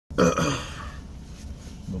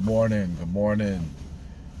Good morning, good morning.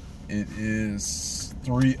 It is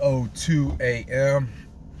 3:02 a.m.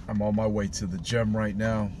 I'm on my way to the gym right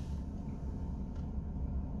now.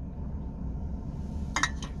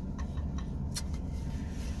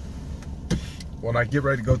 When I get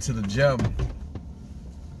ready to go to the gym,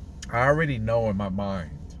 I already know in my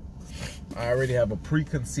mind. I already have a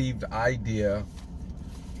preconceived idea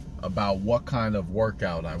about what kind of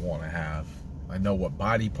workout I want to have. I know what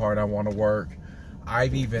body part I want to work.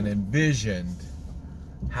 I've even envisioned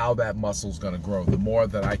how that muscle's going to grow. The more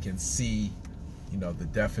that I can see, the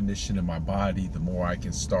definition in my body, the more I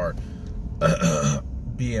can start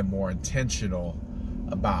being more intentional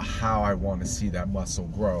about how I want to see that muscle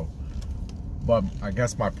grow. But I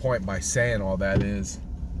guess my point by saying all that is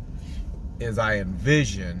I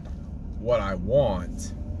envision what I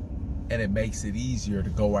want, and it makes it easier to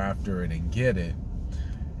go after it and get it.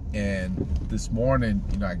 And this morning,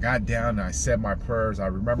 I got down and I said my prayers. I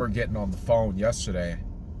remember getting on the phone yesterday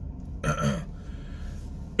and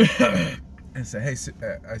said, hey,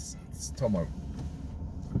 I told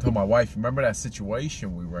my wife, remember that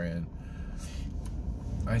situation we were in?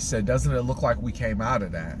 I said, doesn't it look like we came out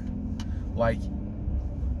of that?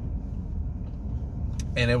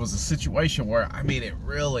 And it was a situation where,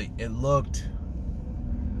 it looked,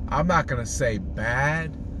 I'm not going to say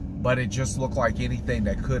bad, but it just looked like anything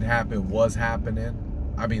that could happen was happening.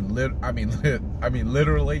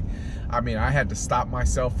 Literally. I had to stop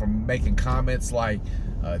myself from making comments like,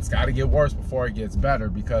 it's got to get worse before it gets better,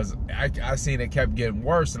 because I seen it kept getting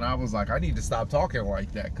worse, and I was like, I need to stop talking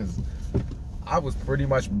like that, because I was pretty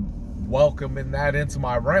much welcoming that into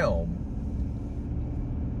my realm.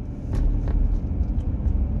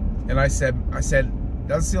 And I said,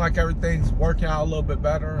 doesn't seem like everything's working out a little bit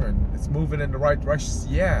better and it's moving in the right direction. She said,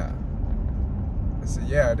 yeah. I said,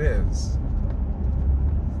 yeah, it is.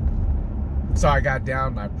 So I got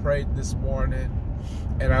down and I prayed this morning.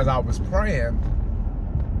 And as I was praying,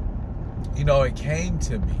 it came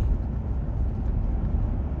to me.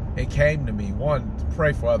 It came to me, one, to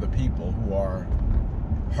pray for other people who are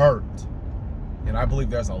hurt. And I believe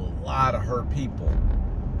there's a lot of hurt people.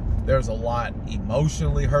 There's a lot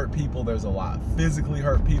emotionally hurt people. There's a lot physically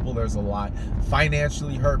hurt people. There's a lot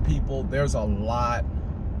financially hurt people. There's a lot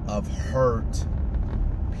of hurt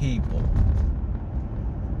people.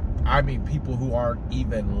 People who aren't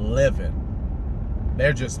even living.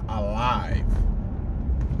 They're just alive.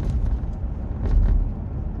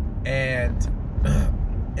 And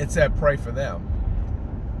it said pray for them.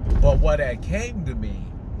 But what had came to me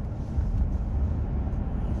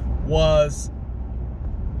was,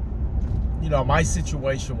 my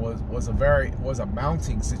situation was a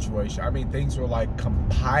mounting situation. Things were like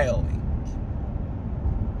compiling.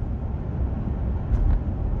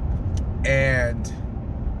 And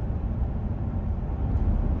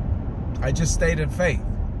I just stayed in faith.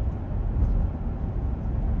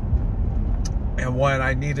 And when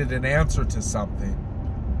I needed an answer to something,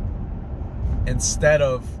 instead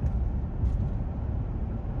of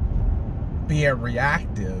being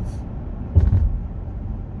reactive,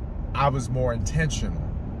 I was more intentional.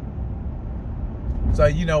 So,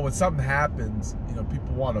 when something happens,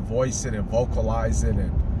 people want to voice it and vocalize it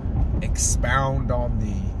and expound on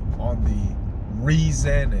the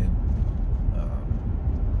reason and,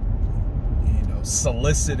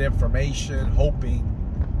 solicit information, hoping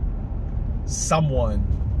someone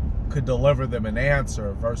could deliver them an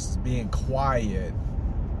answer versus being quiet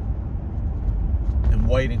and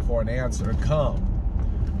waiting for an answer to come.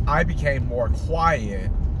 I became more quiet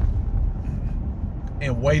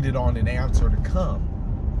and waited on an answer to come.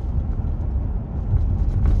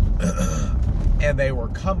 And they were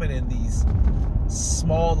coming in these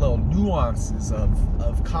small little nuances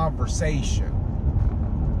of conversation.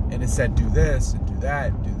 And it said, do this and do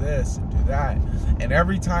that, do this and do that. And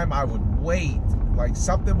every time I would wait, like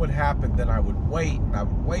something would happen, then I would wait, and I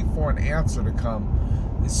would wait for an answer to come.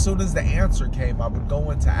 As soon as the answer came, I would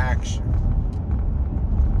go into action.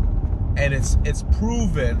 And it's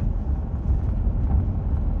proven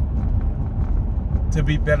to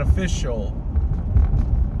be beneficial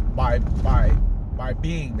by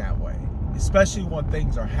being that way, especially when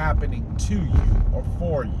things are happening to you or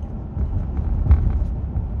for you.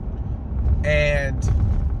 And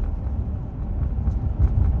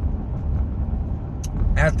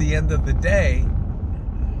at the end of the day,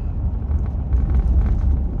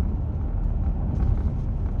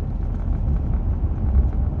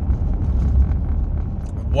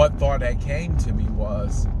 what thought that came to me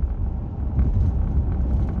was,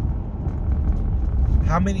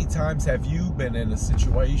 how many times have you been in a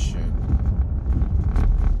situation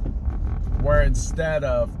where instead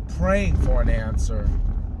of praying for an answer,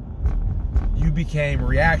 you became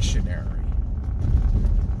reactionary.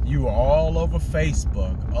 You were all over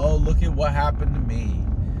Facebook. Oh, look at what happened to me.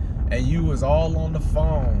 And you was all on the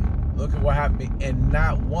phone. Look at what happened. And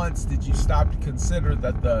not once did you stop to consider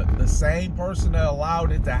that the same person that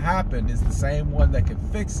allowed it to happen is the same one that can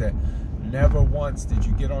fix it. Never once did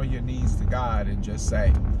you get on your knees to God and just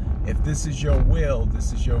say, if this is your will,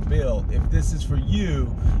 this is your bill. If this is for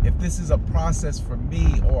you, if this is a process for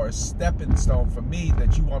me or a stepping stone for me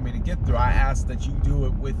that you want me to get through, I ask that you do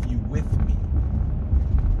it with me.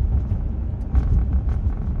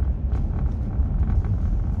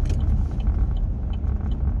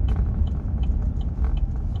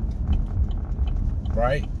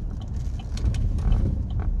 Right?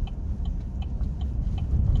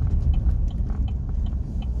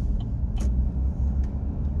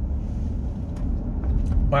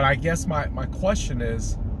 But I guess my question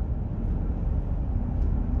is,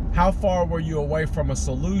 how far were you away from a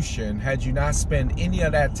solution had you not spent any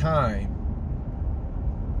of that time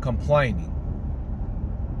complaining?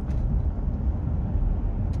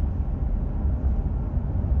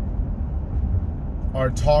 Or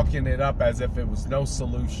talking it up as if it was no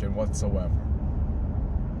solution whatsoever?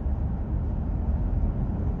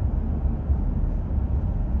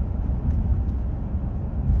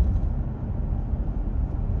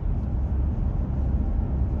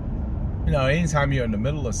 You know, anytime you're in the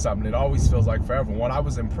middle of something, it always feels like forever. When I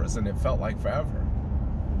was in prison, it felt like forever.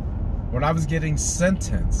 When I was getting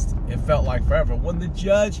sentenced, it felt like forever. When the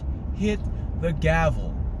judge hit the gavel,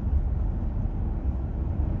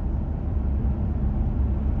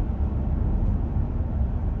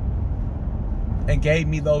 and gave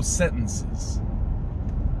me those sentences.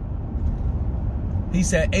 He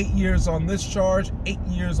said 8 years on this charge, 8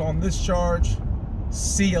 years on this charge,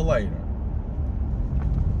 see you later.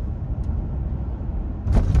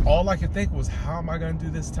 All I could think was, how am I going to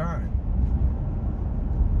do this time?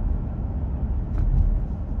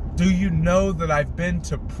 Do you know that I've been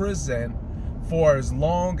to prison for as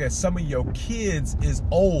long as some of your kids is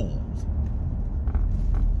old?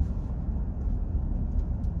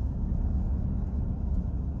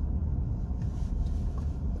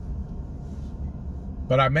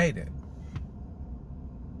 But I made it.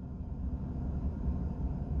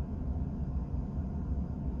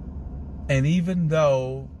 And even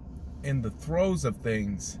though in the throes of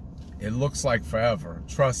things, it looks like forever,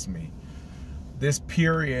 trust me, this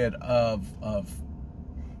period of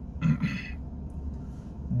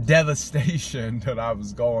devastation that I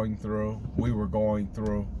was going through, we were going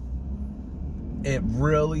through, it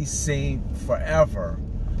really seemed forever.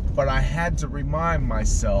 But I had to remind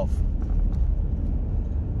myself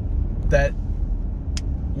that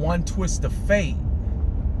one twist of fate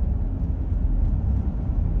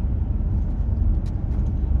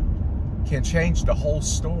can change the whole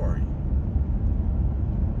story.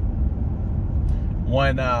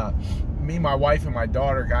 When me, my wife, and my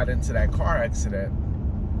daughter got into that car accident,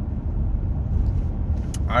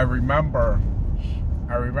 I remember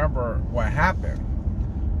what happened.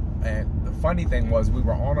 And the funny thing was, we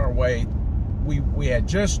were on our way. We had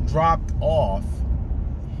just dropped off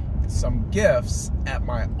some gifts at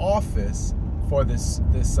my office for this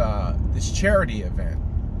charity event.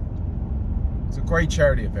 It's a great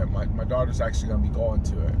charity event. My daughter's actually going to be going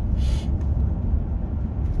to it.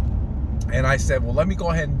 And I said, well, let me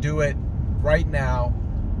go ahead and do it right now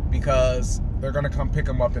because they're going to come pick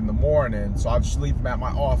them up in the morning. So I'll just leave them at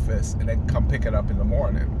my office and then come pick it up in the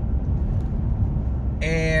morning.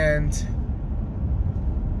 And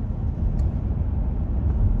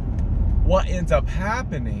what ends up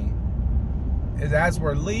happening is, as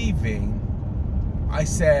we're leaving, I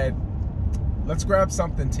said, let's grab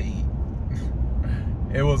something to eat.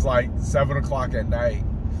 It was like 7 o'clock at night,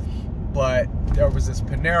 but there was this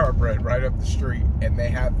Panera Bread right up the street, and they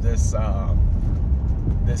have this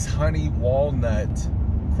this honey walnut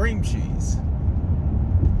cream cheese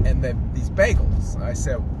and then these bagels. I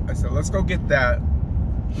said, let's go get that.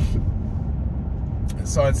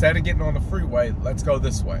 So instead of getting on the freeway, let's go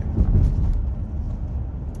this way.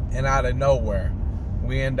 And out of nowhere,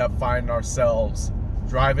 we end up finding ourselves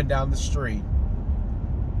driving down the street.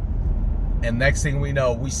 And next thing we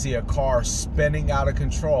know, we see a car spinning out of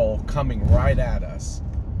control coming right at us.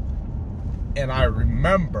 And I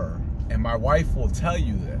remember, and my wife will tell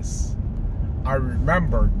you this, I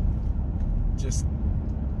remember just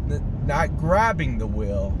not grabbing the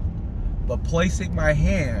wheel, but placing my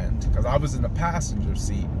hand, because I was in the passenger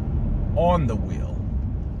seat, on the wheel.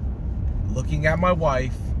 Looking at my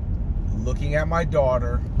wife, looking at my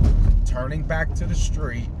daughter, turning back to the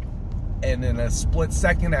street, And in a split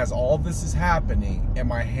second, as all this is happening and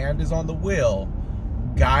my hand is on the wheel,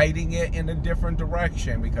 guiding it in a different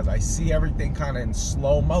direction, because I see everything kind of in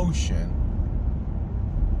slow motion.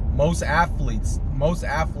 Most athletes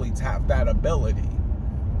have that ability.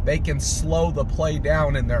 They can slow the play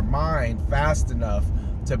down in their mind fast enough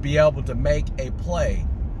to be able to make a play.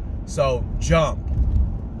 So jump,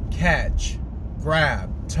 catch,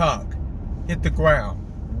 grab, tuck, hit the ground,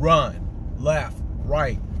 run, left,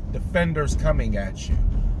 right, defenders coming at you.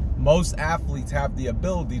 Most athletes have the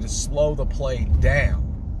ability to slow the play down.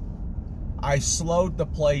 I slowed the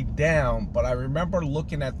play down, but I remember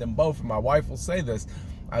looking at them both, and my wife will say this.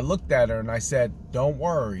 I looked at her and I said, don't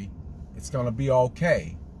worry, it's going to be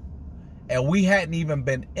okay. And we hadn't even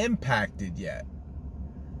been impacted yet.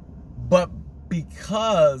 But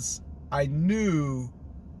because I knew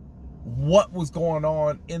what was going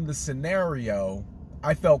on in the scenario,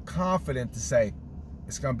 I felt confident to say,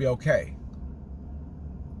 it's going to be okay.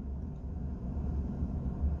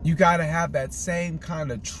 You got to have that same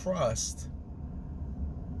kind of trust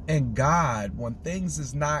in God when things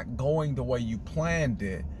is not going the way you planned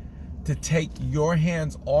it, to take your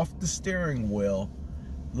hands off the steering wheel,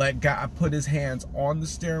 let God put his hands on the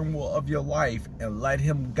steering wheel of your life and let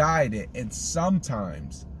him guide it. And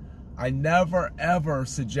sometimes, I never ever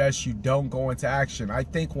suggest you don't go into action. I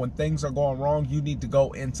think when things are going wrong, you need to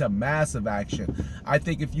go into massive action. I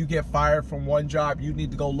think if you get fired from one job, you need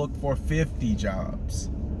to go look for 50 jobs.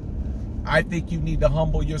 I think you need to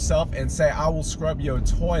humble yourself and say, I will scrub your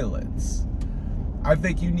toilets. I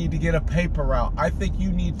think you need to get a paper route. I think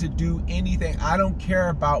you need to do anything. I don't care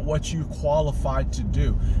about what you're qualified to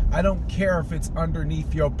do. I don't care if it's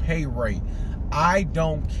underneath your pay rate. I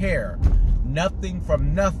don't care. Nothing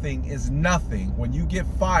from nothing is nothing. When you get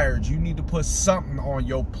fired, you need to put something on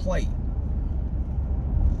your plate.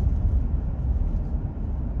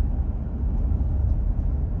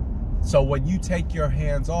 So when you take your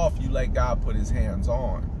hands off, you let God put his hands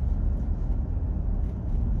on.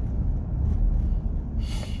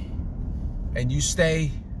 And you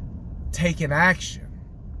stay taking action.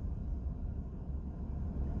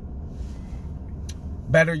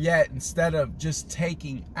 Better yet, instead of just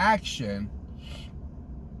taking action,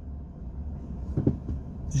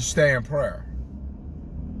 you stay in prayer.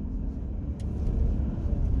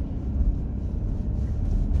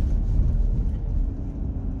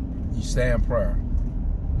 You stay in prayer.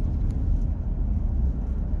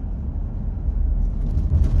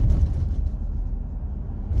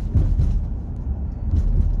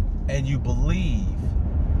 And you believe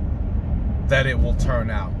that it will turn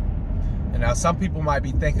out. And now some people might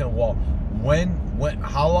be thinking, well,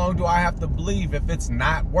 how long do I have to believe if it's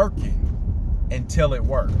not working? Until it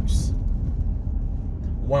works.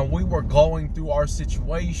 When we were going through our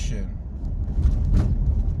situation,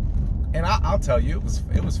 and I'll tell you,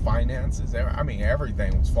 it was finances. I mean,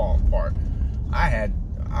 everything was falling apart. I had,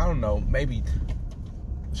 I don't know, maybe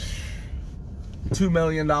 $2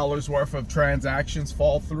 million worth of transactions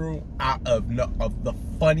fall through out of the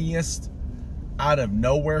funniest, out of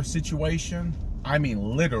nowhere situation. I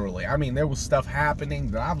mean, literally. I mean, there was stuff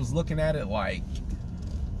happening that I was looking at it like,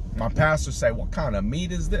 my pastor say, what kind of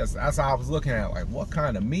meat is this? That's how I was looking at it, like, what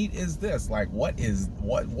kind of meat is this? Like,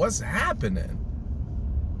 what's happening?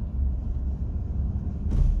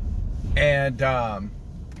 And,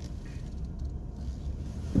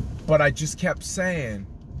 but I just kept saying,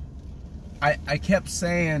 I kept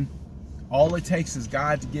saying, all it takes is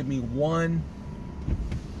God to give me one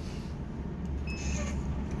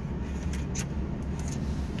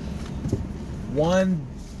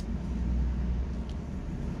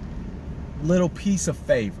little piece of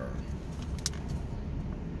favor.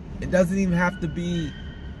 It doesn't even have to be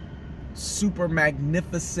super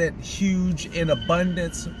magnificent, huge, in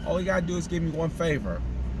abundance. All you gotta do is give me one favor.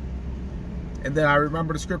 And then I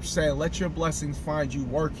remember the scripture saying, let your blessings find you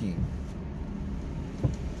working.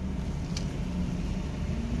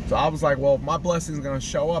 So I was like, well, if my blessing's gonna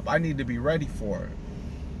show up, I need to be ready for it.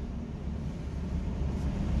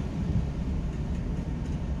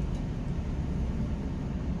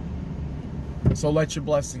 So let your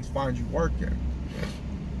blessings find you working.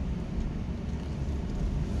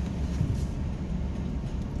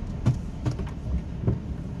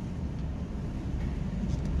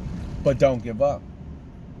 But don't give up.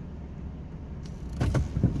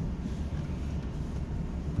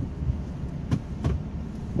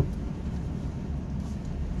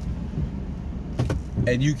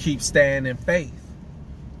 And you keep staying in faith.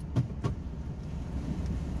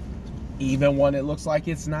 Even when it looks like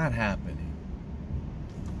it's not happening.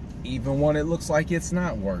 Even when it looks like it's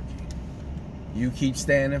not working. You keep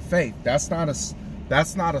staying in faith. That's not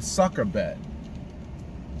That's not a sucker bet.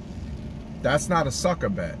 That's not a sucker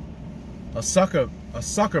bet. A sucker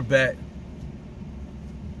bet.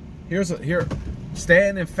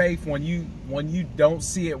 Stand in faith when you don't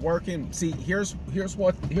see it working. See, here's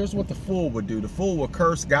what the fool would do. The fool would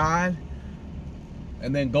curse God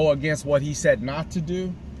and then go against what he said not to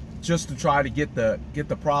do, just to try to get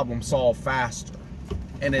the problem solved faster.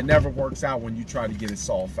 And it never works out when you try to get it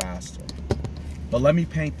solved faster. But let me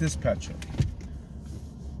paint this picture.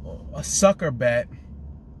 A sucker bet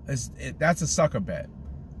that's a sucker bet.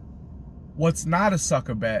 What's not a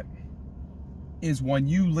sucker bet is when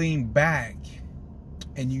you lean back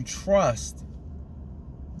and you trust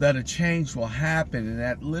that a change will happen, and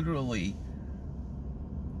that literally,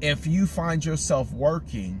 if you find yourself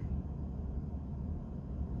working,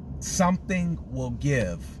 something will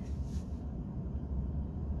give.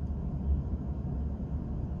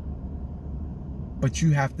 But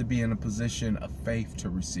you have to be in a position of faith to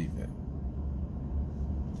receive it.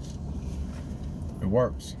 It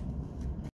works.